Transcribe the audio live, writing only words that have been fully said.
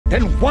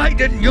Then why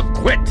didn't you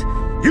quit?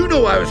 You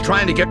knew I was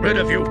trying to get rid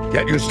of you,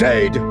 yet you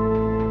stayed.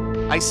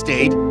 I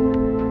stayed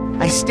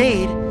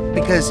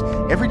because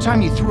every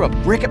time you threw a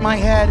brick at my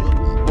head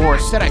or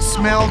said I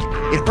smelled,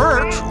 it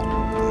hurt.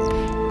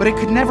 But it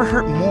could never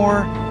hurt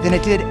more than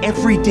it did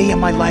every day of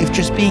my life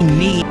just being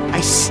me.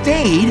 I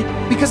stayed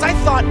because I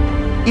thought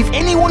if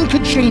anyone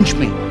could change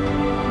me,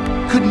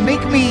 could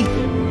make me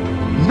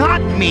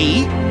not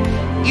me,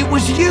 it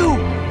was you.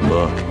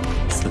 Look,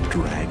 it's the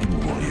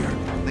Dragon Warrior.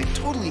 They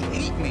totally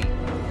hate me.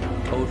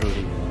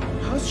 Totally.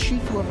 How's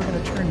Shifu ever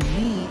gonna turn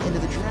me into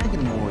the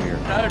Dragon Warrior?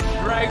 The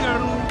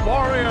Dragon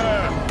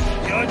Warrior!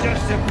 You're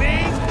just a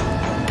big,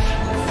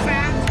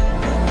 fat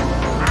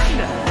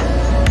panda!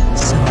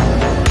 So,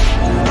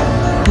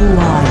 who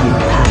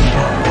are you?